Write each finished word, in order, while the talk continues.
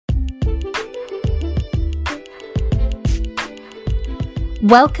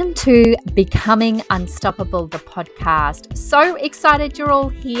Welcome to Becoming Unstoppable, the podcast. So excited you're all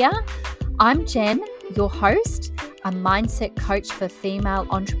here. I'm Jen, your host, a mindset coach for female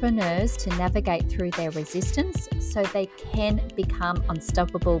entrepreneurs to navigate through their resistance so they can become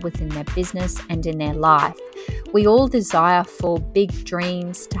unstoppable within their business and in their life. We all desire for big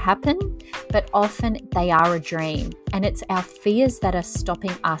dreams to happen, but often they are a dream, and it's our fears that are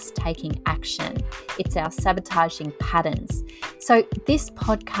stopping us taking action. It's our sabotaging patterns. So this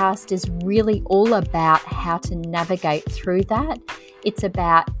podcast is really all about how to navigate through that. It's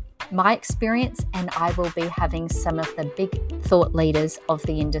about my experience, and I will be having some of the big thought leaders of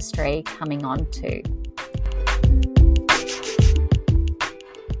the industry coming on too.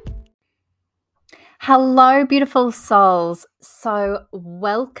 Hello, beautiful souls. So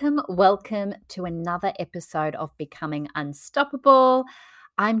welcome to another episode of Becoming Unstoppable.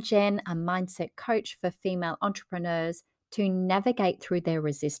 I'm Jen, a mindset coach for female entrepreneurs to navigate through their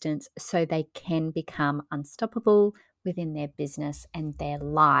resistance so they can become unstoppable within their business and their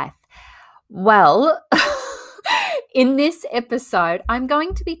life. Well, in this episode, I'm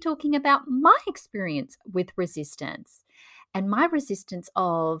going to be talking about my experience with resistance and my resistance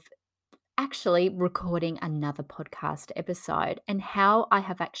of actually recording another podcast episode and how I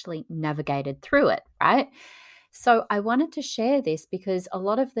have actually navigated through it, right? So I wanted to share this because a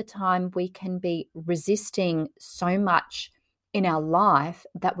lot of the time we can be resisting so much in our life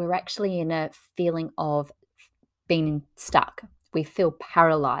that we're actually in a feeling of being stuck. We feel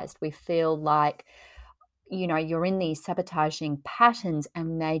paralyzed. We feel like, you're in these sabotaging patterns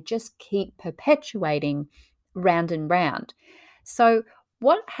and they just keep perpetuating round and round. So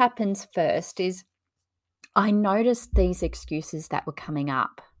what happens first is I noticed these excuses that were coming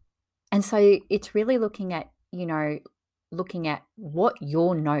up. And so it's really looking at what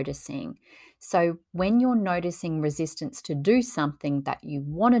you're noticing. So when you're noticing resistance to do something that you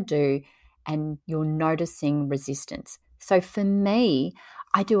want to do and you're noticing resistance. So for me,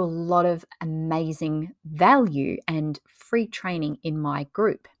 I do a lot of amazing value and free training in my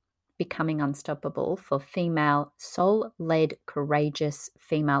group, Becoming Unstoppable, for female soul-led, courageous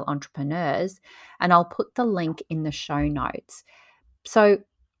female entrepreneurs. And I'll put the link in the show notes. So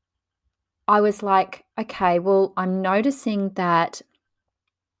I was like, okay, well, I'm noticing that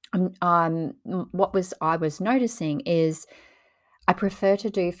I was noticing is I prefer to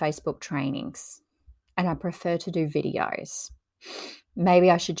do Facebook trainings and I prefer to do videos. Maybe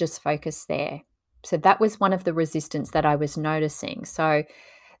I should just focus there. So that was one of the resistance that I was noticing. So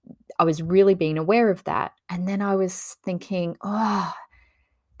I was really being aware of that. And then I was thinking,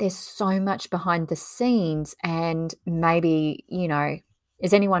 there's so much behind the scenes and maybe,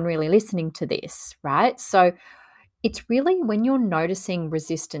 is anyone really listening to this, right? So it's really when you're noticing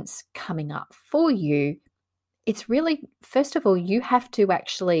resistance coming up for you, it's really, first of all, you have to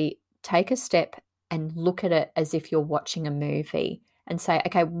actually take a step and look at it as if you're watching a movie and say,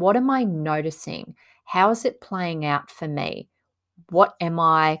 okay, what am I noticing? How is it playing out for me? What am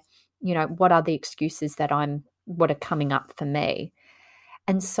I, what are the excuses what are coming up for me?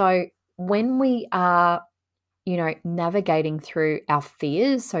 And so when we are, navigating through our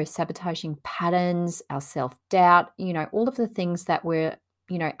fears, so sabotaging patterns, our self-doubt, all of the things that we're,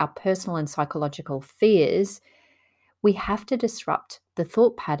 our personal and psychological fears, we have to disrupt the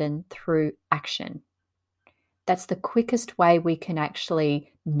thought pattern through action. That's the quickest way we can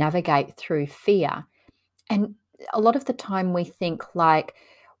actually navigate through fear. And a lot of the time we think like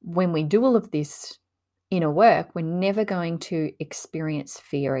when we do all of this inner work, we're never going to experience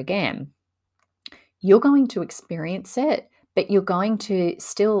fear again. You're going to experience it, but you're going to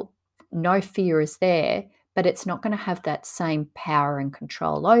still know fear is there, but it's not going to have that same power and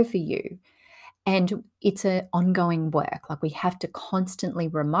control over you. And it's an ongoing work. Like we have to constantly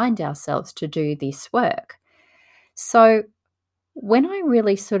remind ourselves to do this work. So when I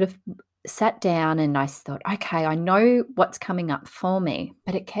really sort of sat down and I thought, okay, I know what's coming up for me,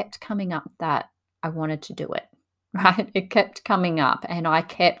 but it kept coming up that I wanted to do it, right? It kept coming up and I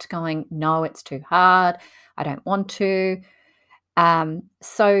kept going, no, it's too hard. I don't want to.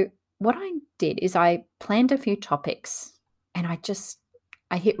 So what I did is I planned a few topics and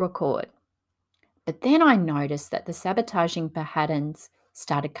I hit record. But then I noticed that the sabotaging patterns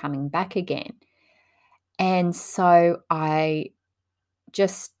started coming back again. And so I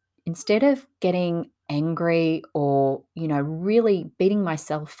just, instead of getting angry or, really beating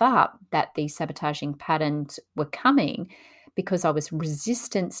myself up that these sabotaging patterns were coming because I was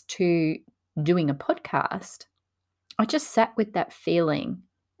resistant to doing a podcast, I just sat with that feeling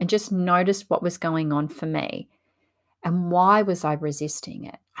and just noticed what was going on for me. And why was I resisting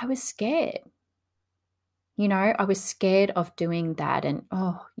it? I was scared. I was scared of doing that. And,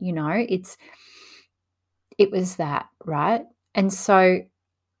 it was that, right? And so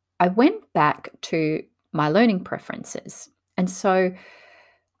I went back to my learning preferences. And so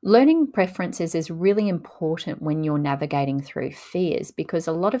learning preferences is really important when you're navigating through fears, because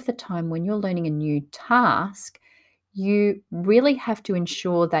a lot of the time when you're learning a new task, you really have to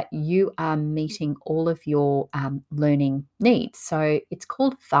ensure that you are meeting all of your learning needs. So it's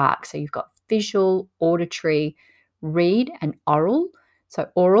called VARK. So you've got visual, auditory, read, and oral. So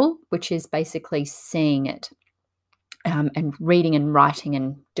oral, which is basically seeing it, and reading and writing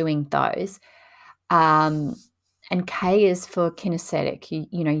and doing those. And K is for kinesthetic.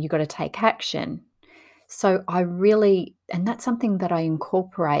 You got to take action. So and that's something that I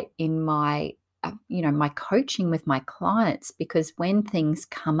incorporate in my my coaching with my clients, because when things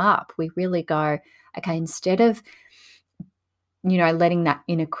come up, we really go, okay, instead of, letting that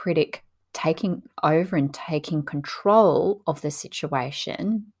inner critic taking over and taking control of the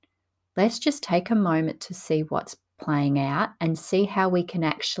situation, let's just take a moment to see what's playing out and see how we can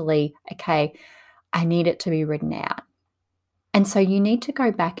actually, okay, I need it to be written out. And so you need to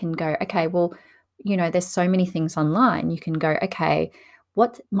go back and go, okay, well, there's so many things online. You can go, okay,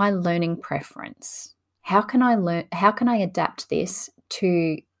 what's my learning preference? How can I adapt this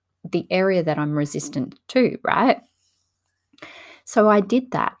to the area that I'm resistant to, right? So I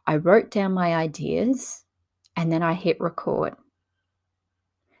did that. I wrote down my ideas and then I hit record.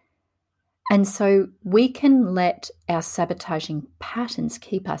 And so we can let our sabotaging patterns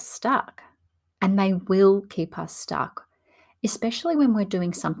keep us stuck, and they will keep us stuck, especially when we're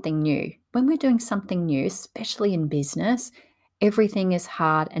doing something new. When we're doing something new, especially in business, everything is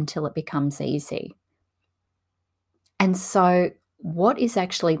hard until it becomes easy. And so what is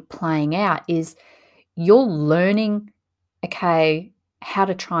actually playing out is you're learning, okay, how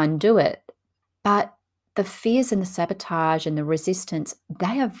to try and do it, but the fears and the sabotage and the resistance,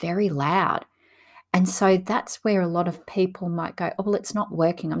 they are very loud. And so that's where a lot of people might go, oh, well, it's not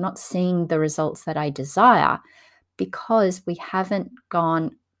working. I'm not seeing the results that I desire, because we haven't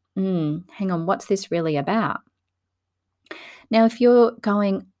gone, hang on, what's this really about? Now, if you're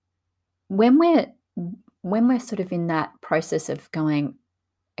going, when we're sort of in that process of going,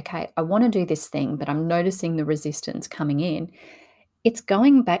 okay, I want to do this thing, but I'm noticing the resistance coming in, it's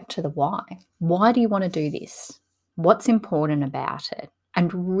going back to the why. Why do you want to do this? What's important about it?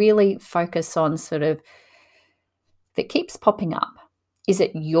 And really focus on sort of, if it keeps popping up, is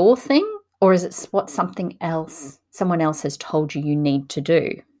it your thing, or is it what someone else has told you need to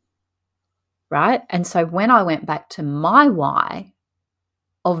do? Right? And so when I went back to my why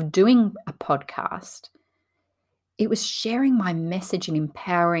of doing a podcast, it was sharing my message and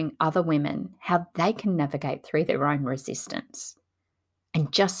empowering other women how they can navigate through their own resistance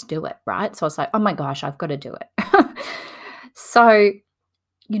and just do it, right? So I was like, oh my gosh, I've got to do it. So,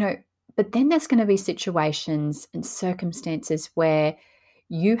 but then there's going to be situations and circumstances where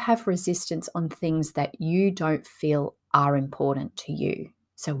you have resistance on things that you don't feel are important to you.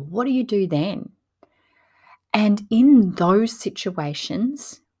 So what do you do then? And in those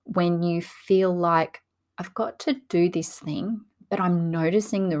situations, when you feel like, I've got to do this thing, but I'm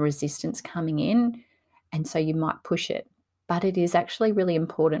noticing the resistance coming in, and so you might push it, but it is actually really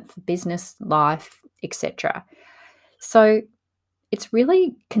important for business, life, etc. So it's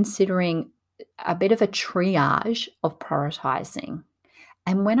really considering a bit of a triage of prioritizing.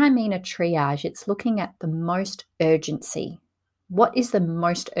 And when I mean a triage, it's looking at the most urgency. What is the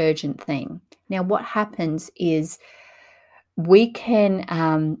most urgent thing? Now, what happens is we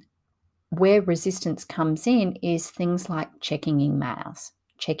can, where resistance comes in is things like checking emails,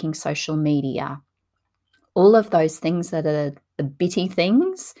 checking social media, all of those things that are the bitty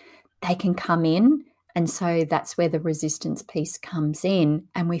things, they can come in. And so that's where the resistance piece comes in,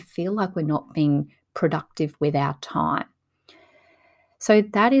 and we feel like we're not being productive with our time. So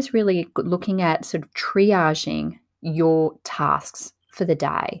that is really looking at sort of triaging your tasks for the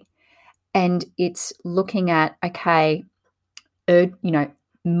day. And it's looking at, okay,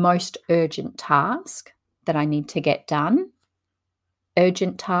 most urgent task that I need to get done,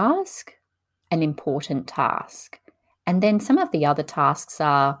 urgent task, an important task. And then some of the other tasks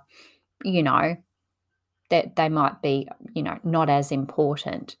are, that they might be, not as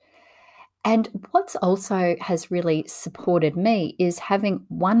important. And what's also has really supported me is having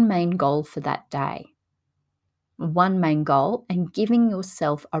one main goal for that day. One main goal, and giving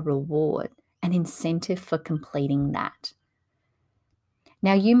yourself a reward, an incentive for completing that.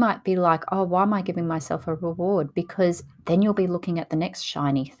 Now, you might be like, oh, why am I giving myself a reward? Because then you'll be looking at the next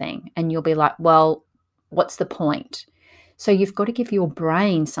shiny thing and you'll be like, well, what's the point? So you've got to give your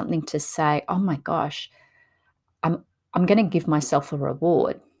brain something to say, oh my gosh, I'm going to give myself a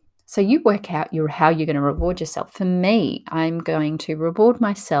reward. So you work out how you're going to reward yourself. For me, I'm going to reward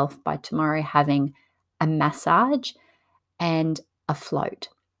myself by tomorrow having a massage and a float.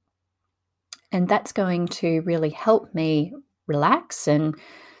 And that's going to really help me relax, and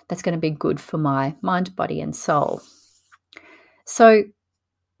that's going to be good for my mind, body, and soul. So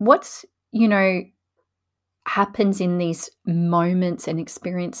what's, happens in these moments and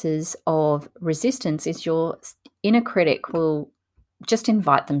experiences of resistance is your inner critic will just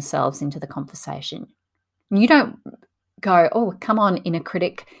invite themselves into the conversation. You don't go, oh, come on, inner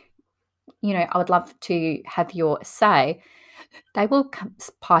critic, I would love to have your say. They will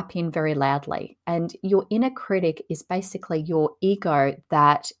pipe in very loudly. And your inner critic is basically your ego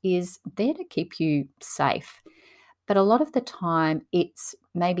that is there to keep you safe. But a lot of the time, it's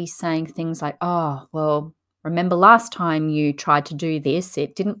maybe saying things like, oh, well, remember last time you tried to do this,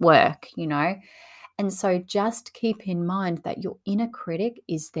 it didn't work, And so just keep in mind that your inner critic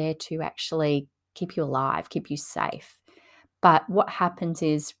is there to actually keep you alive, keep you safe. But what happens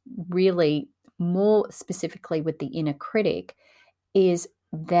is really more specifically with the inner critic is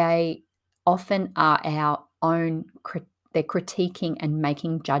they often are our own, they're critiquing and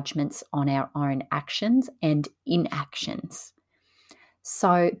making judgments on our own actions and inactions.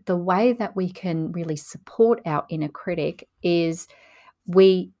 So the way that we can really support our inner critic is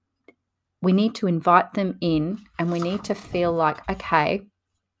we need to invite them in, and we need to feel like, okay,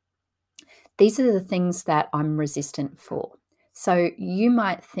 these are the things that I'm resistant for. So you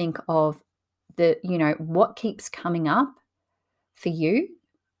might think of what keeps coming up for you,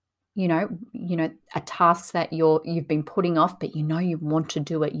 a task that you've been putting off, but you want to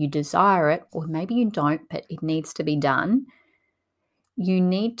do it, you desire it, or maybe you don't, but it needs to be done. You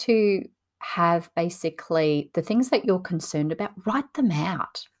need to have basically the things that you're concerned about, write them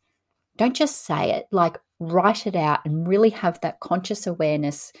out. Don't just say it, like write it out and really have that conscious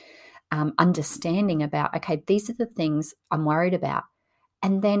awareness, understanding about, okay, these are the things I'm worried about.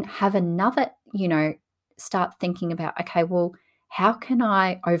 And then have another, start thinking about, okay, well, how can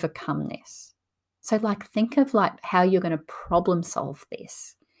I overcome this? So think of how you're going to problem solve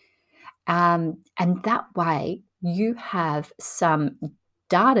this. And that way you have some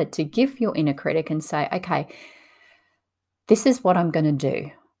data to give your inner critic and say, okay, this is what I'm going to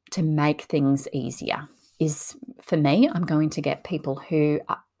do to make things easier. Is for me, I'm going to get people who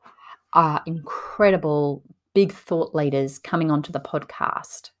are incredible big thought leaders coming onto the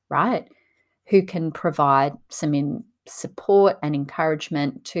podcast, right? Who can provide some support and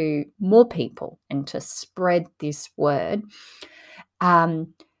encouragement to more people and to spread this word.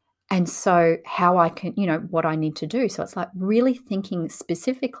 And so how I can, what I need to do. So it's like really thinking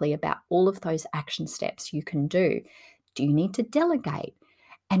specifically about all of those action steps you can do. Do you need to delegate?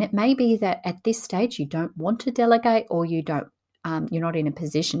 And it may be that at this stage you don't want to delegate, or you don't, you're not in a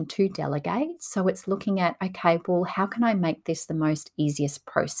position to delegate. So it's looking at, okay, well, how can I make this the most easiest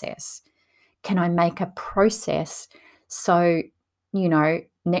process? Can I make a process so,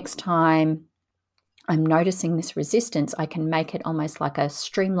 next time I'm noticing this resistance, I can make it almost like a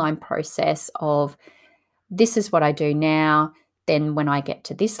streamlined process of, this is what I do now. Then when I get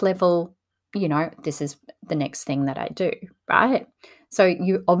to this level, this is the next thing that I do, right? So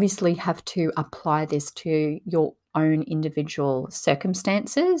you obviously have to apply this to your own individual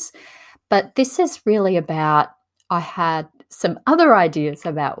circumstances. But this is really about, I had some other ideas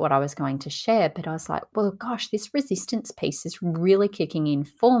about what I was going to share, but I was like, well, gosh, this resistance piece is really kicking in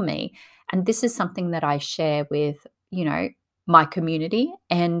for me. And this is something that I share with, my community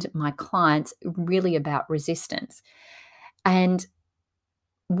and my clients, really about resistance. And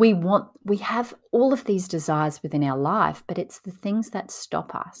we have all of these desires within our life, but it's the things that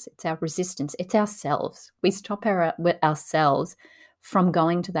stop us. It's our resistance. It's ourselves. We stop ourselves from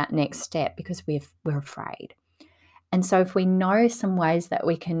going to that next step because we're afraid. And so if we know some ways that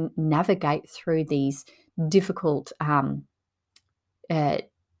we can navigate through these difficult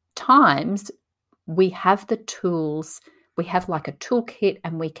times, we have the tools. We have like a toolkit,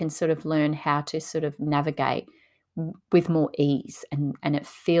 and we can sort of learn how to sort of navigate with more ease. And it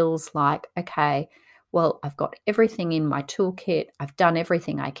feels like, okay, well, I've got everything in my toolkit. I've done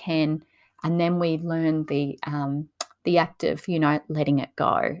everything I can. And then we learn the act of, letting it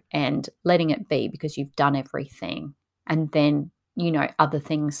go and letting it be, because you've done everything. And then, other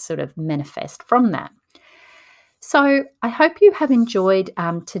things sort of manifest from that. So I hope you have enjoyed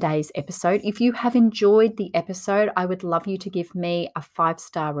today's episode. If you have enjoyed the episode, I would love you to give me a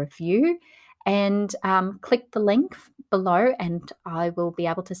 5-star review and click the link below, and I will be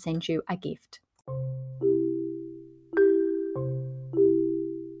able to send you a gift.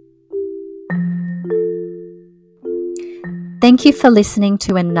 Thank you for listening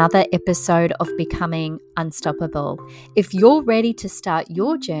to another episode of Becoming Unstoppable. If you're ready to start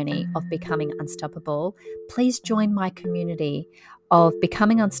your journey of becoming unstoppable, please join my community of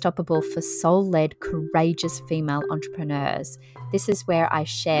Becoming Unstoppable for soul-led, courageous female entrepreneurs. This is where I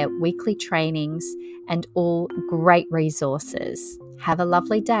share weekly trainings and all great resources. Have a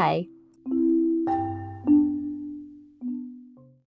lovely day.